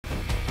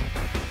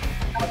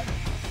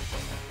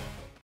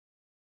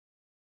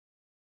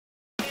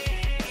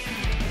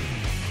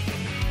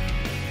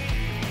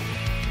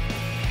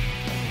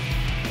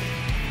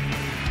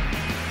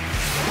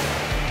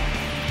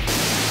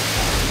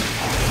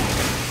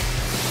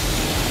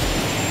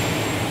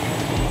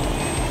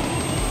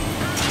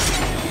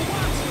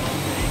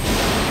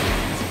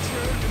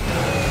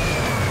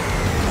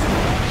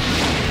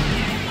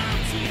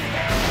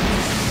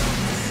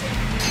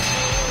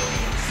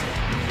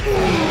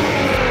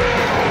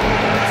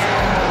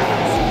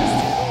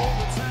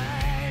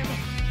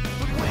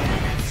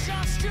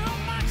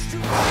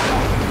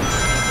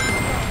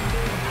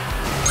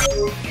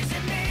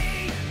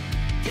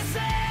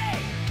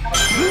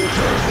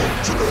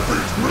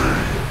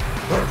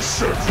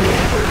Set your fate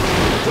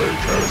to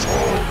take as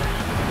home.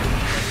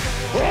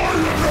 I am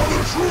now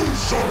the true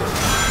son,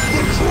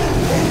 the true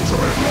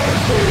ultimate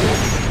life form.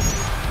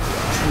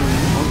 True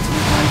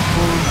ultimate life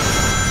form?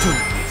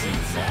 Don't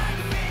believe that.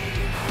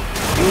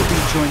 You'll be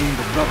joining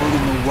the rubble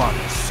in the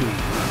water soon.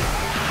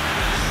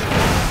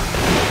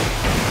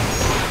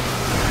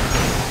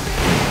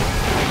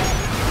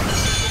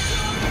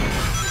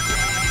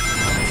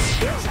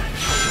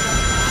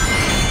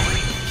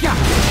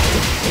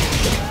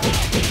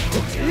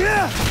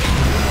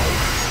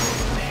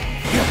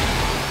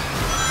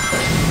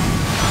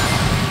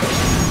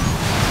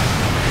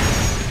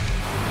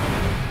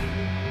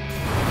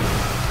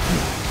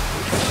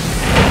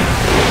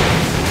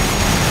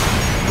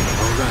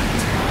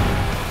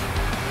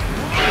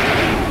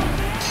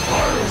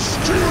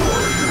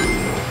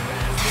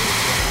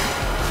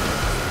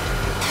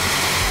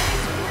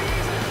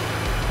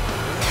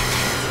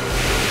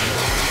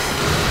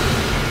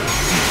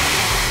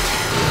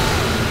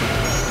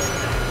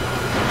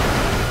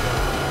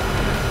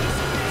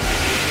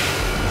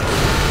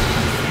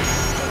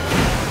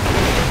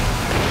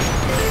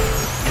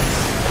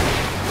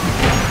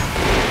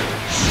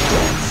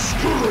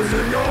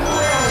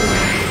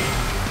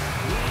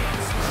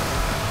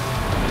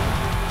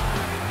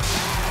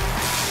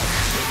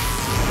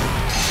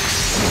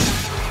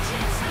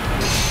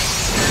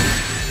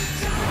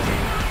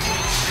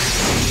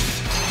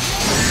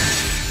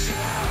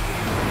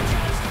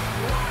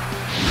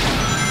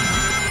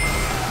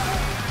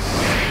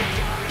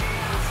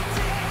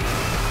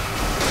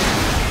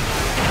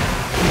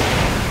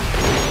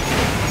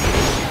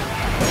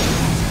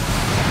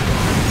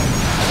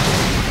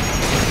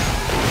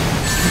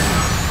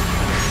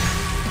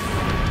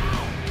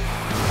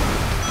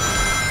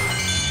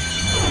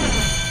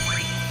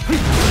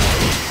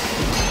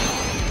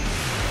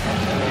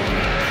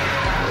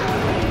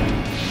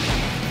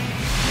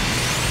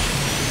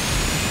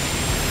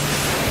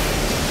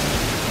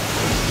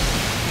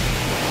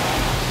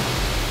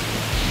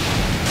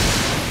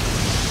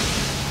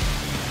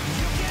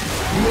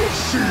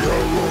 See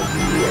how long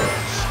you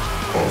last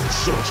on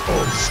such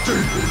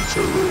unstable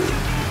terrain.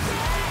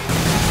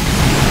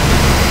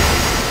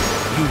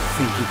 You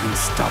think you can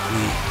stop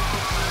me?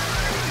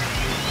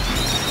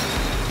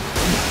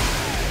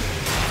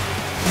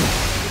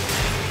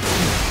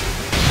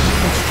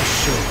 What's the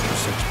show for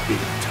such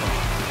big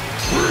talk?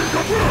 King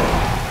of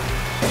all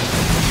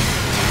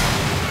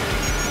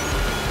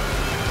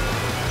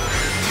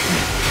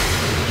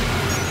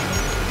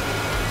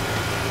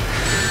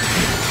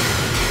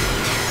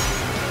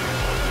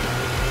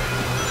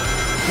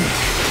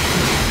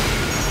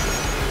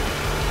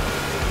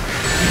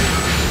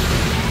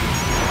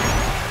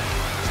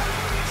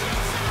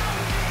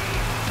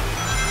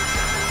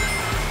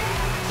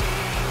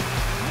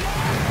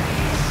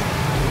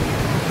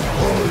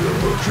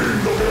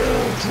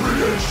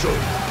creation!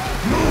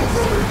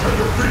 Nobody can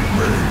defeat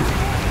me!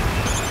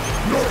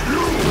 Not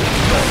you!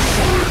 Not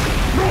Sonic!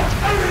 Not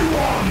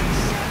anyone!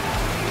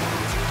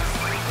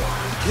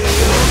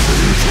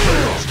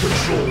 Chaos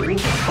control!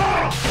 Ha!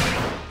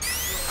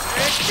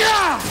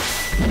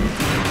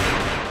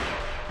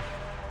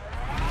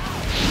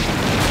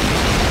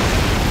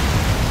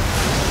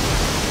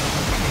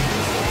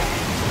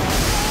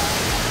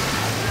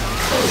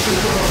 As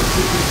if I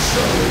could be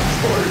challenged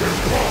by an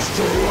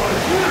imposter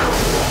like you!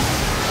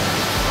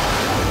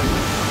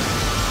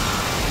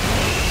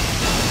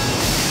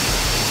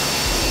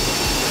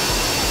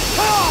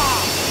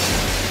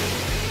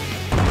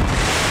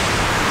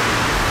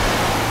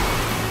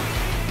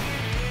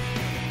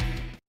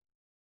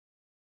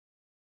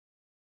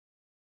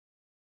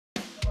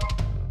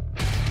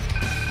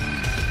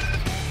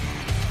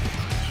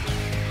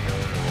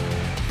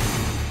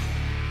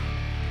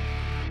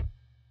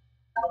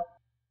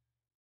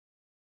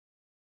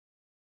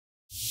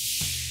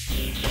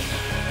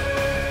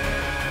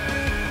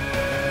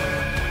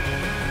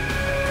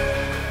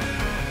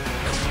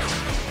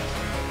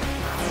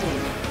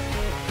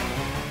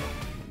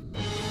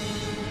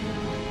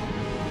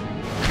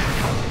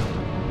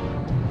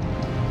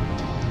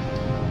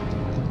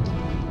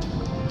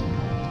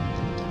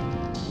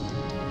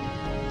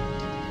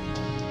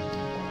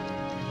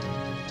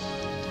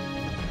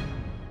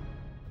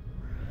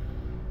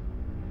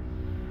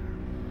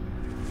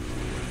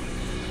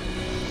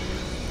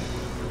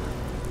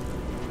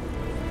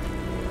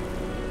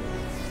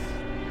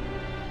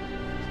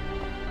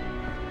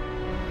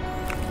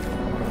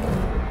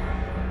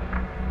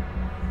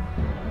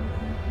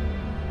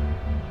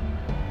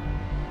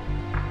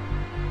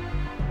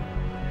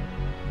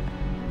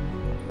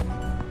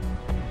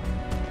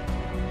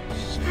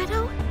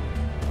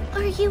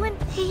 Are you in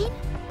pain?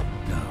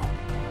 No.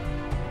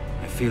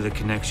 I feel a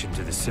connection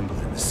to the symbol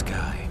in the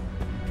sky.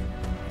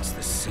 It's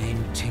the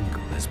same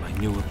tingle as my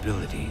new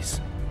abilities.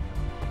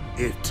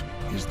 It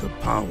is the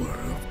power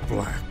of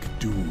Black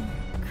Doom.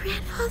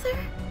 Grandfather?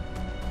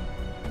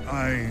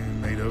 I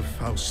made a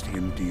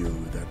Faustian deal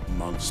with that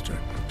monster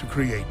to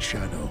create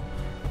Shadow.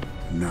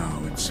 Now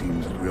it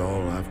seems that we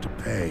all have to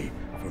pay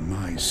for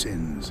my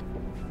sins.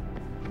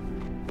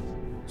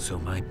 So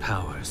my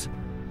powers,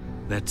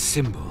 that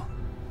symbol,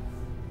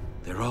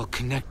 they're all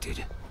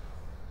connected.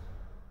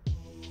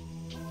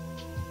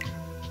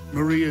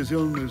 Maria's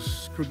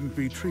illness couldn't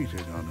be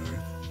treated on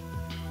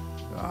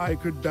Earth. I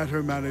could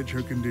better manage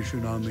her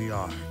condition on the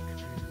Ark,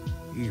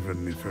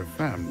 even if her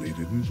family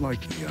didn't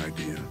like the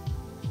idea.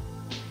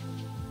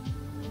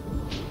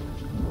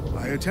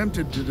 I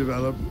attempted to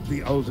develop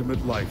the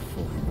ultimate life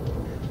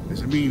form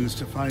as a means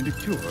to find a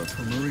cure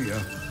for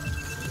Maria.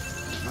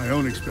 My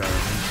own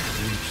experiments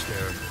reached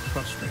their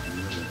frustrating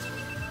limits.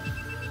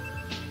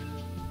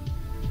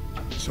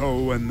 So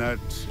when that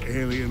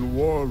alien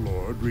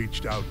warlord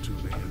reached out to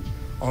me and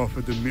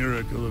offered the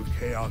miracle of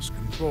chaos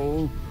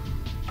control,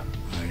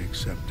 I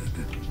accepted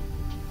it.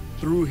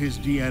 Through his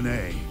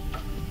DNA,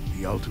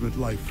 the ultimate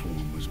life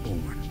form was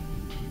born.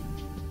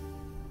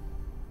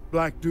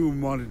 Black Doom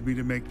wanted me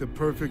to make the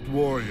perfect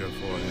warrior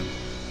for him,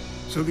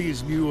 so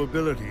these new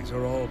abilities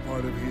are all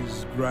part of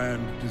his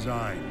grand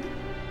design.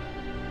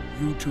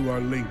 You two are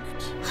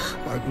linked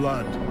by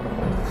blood.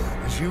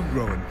 As you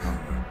grow in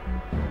power,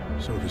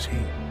 so does he.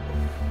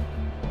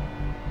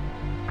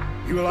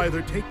 He will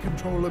either take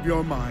control of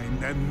your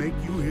mind and make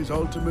you his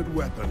ultimate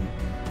weapon,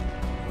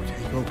 or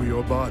take over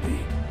your body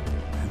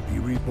and be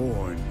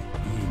reborn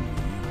in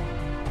you.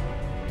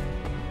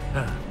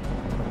 Huh.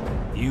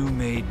 You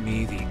made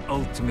me the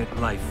ultimate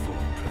life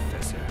form,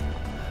 Professor.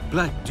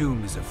 Black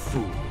Doom is a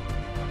fool.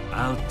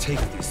 I'll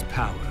take this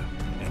power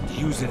and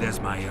use it as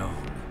my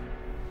own.